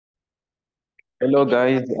Hello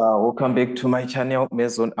guys, welcome back to my channel,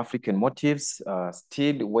 Maison African Motives.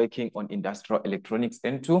 Still working on industrial electronics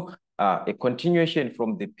N2, a continuation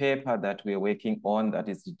from the paper that we're working on, that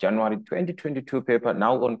is the January 2022 paper,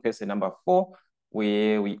 now on question number 4,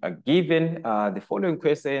 where we are given the following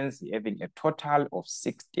questions, having a total of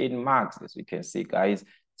 16 marks, as we can see, guys.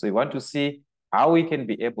 So we want to see how we can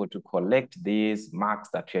be able to collect these marks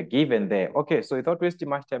that we are given there. Okay, so without wasting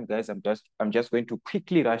much time, guys, I'm just going to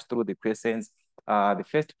quickly rush through the questions. The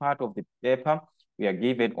first part of the paper, we are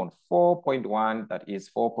given on 4.1, that is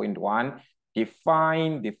 4.1,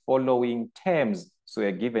 define the following terms. So we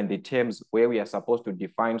are given the terms where we are supposed to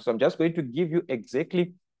define. So I'm just going to give you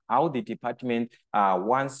exactly how the department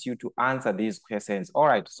wants you to answer these questions. All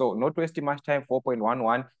right, so not wasting much time,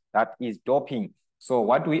 4.11, that is doping. So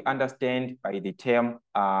what do we understand by the term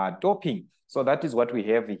doping? So that is what we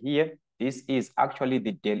have here. This is actually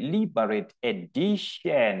the deliberate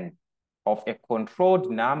addition of a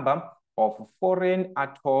controlled number of foreign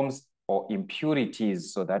atoms or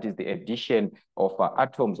impurities. So that is the addition of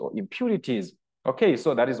atoms or impurities. Okay,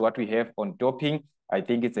 so that is what we have on doping. I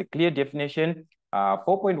think it's a clear definition.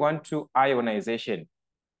 4.12, ionization.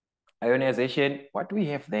 Ionization, what do we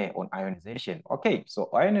have there on ionization? Okay, so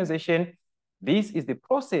ionization, this is the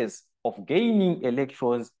process of gaining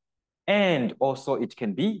electrons, and also it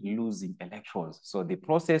can be losing electrons. So the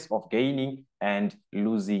process of gaining and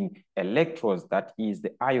losing electrons, that is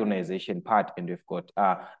the ionization part. And we've got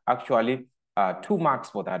actually 2 marks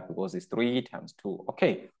for that because it's 3 times 2.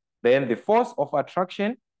 Okay, then the force of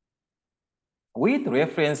attraction, with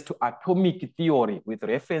reference to atomic theory,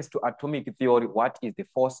 what is the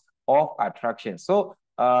force of attraction? So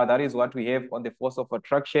that is what we have on the force of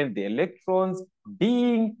attraction. The electrons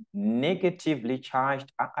being negatively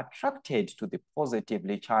charged are attracted to the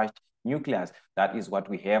positively charged nucleus. That is what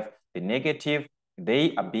we have. The negative,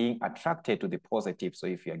 they are being attracted to the positive. So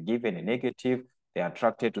if you are given a negative, they are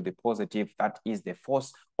attracted to the positive. That is the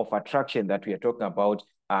force of attraction that we are talking about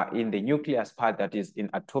in the nucleus part, that is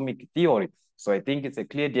in atomic theory. So I think it's a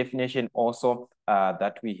clear definition also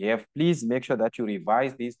that we have. Please make sure that you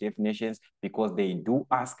revise these definitions because they do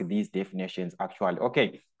ask these definitions actually.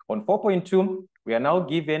 Okay, on 4.2, we are now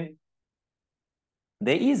given,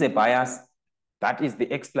 there is a bias. That is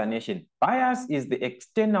the explanation. Bias is the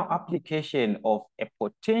external application of a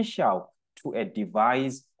potential to a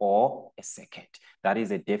device or a circuit. That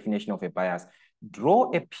is a definition of a bias.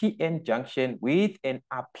 Draw a PN junction with an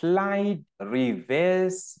applied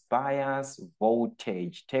reverse bias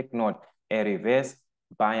voltage. Take note, a reverse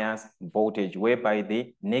bias voltage whereby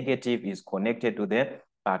the negative is connected to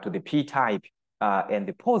the P-type and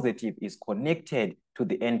the positive is connected to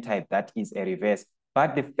the N-type. That is a reverse.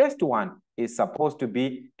 But the first one is supposed to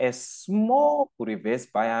be a small reverse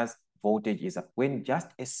bias voltage. Is when just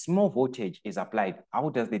a small voltage is applied. How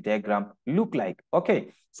does the diagram look like?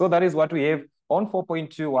 Okay, so that is what we have on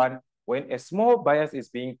 4.21, when a small bias is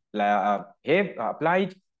being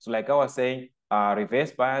applied. So like I was saying,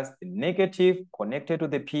 reverse bias, the negative connected to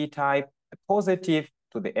the P-type, the positive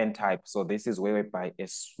to the N-type. So this is whereby a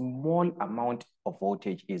small amount of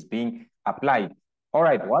voltage is being applied. All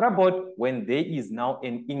right, what about when there is now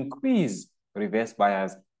an increased reverse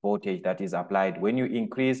bias voltage that is applied? When you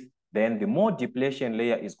increase, then the more depletion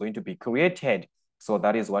layer is going to be created. So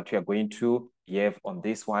that is what we are going to have on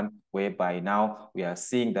this one, whereby now we are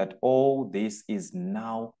seeing that all this is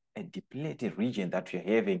now a depleted region that we're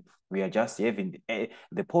having. We are just having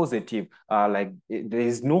the positive, there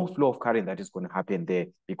is no flow of current that is going to happen there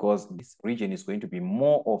because this region is going to be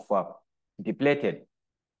more of depleted.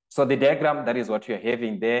 So the diagram, that is what you're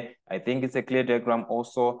having there. I think it's a clear diagram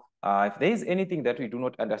also. If there is anything that we do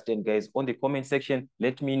not understand, guys, on the comment section,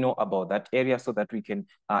 let me know about that area so that we can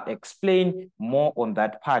explain more on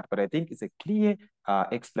that part. But I think it's a clear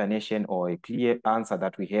explanation or a clear answer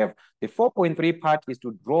that we have. The 4.3 part is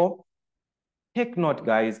to draw. Take note,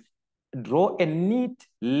 guys, draw a neat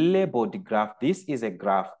labeled graph. This is a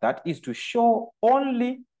graph that is to show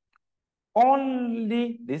only,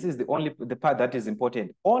 this is the part that is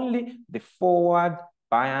important, only the forward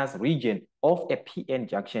bias region of a PN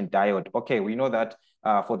junction diode. Okay, we know that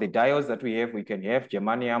for the diodes that we have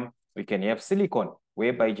germanium, we can have silicon,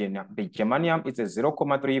 whereby the germanium is a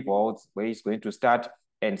 0.3 volts where it's going to start,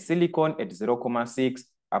 and silicon at 0.6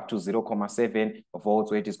 up to 0.7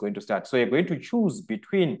 volts where it is going to start. So you're going to choose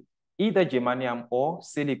between either germanium or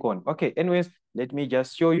silicon. Okay, anyways, let me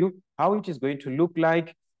just show you how it is going to look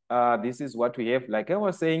like. This is what we have. Like I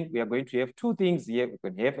was saying, we are going to have 2 things here. We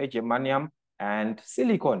can have a germanium and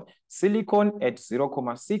silicon. Silicon at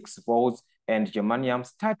 0.6 volts and germanium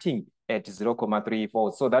starting at 0.3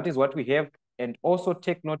 volts. So that is what we have and also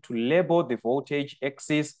take note to label the voltage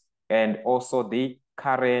axis and also the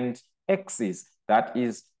current axis. That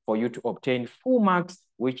is for you to obtain full marks,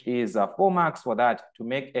 which is 4 marks for that, to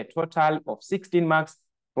make a total of 16 marks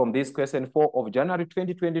from this question 4 of January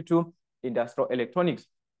 2022, Industrial Electronics.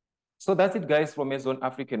 So that's it, guys, from Maison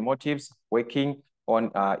African Motives, working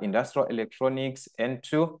on industrial electronics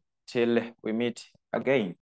N2 till we meet again.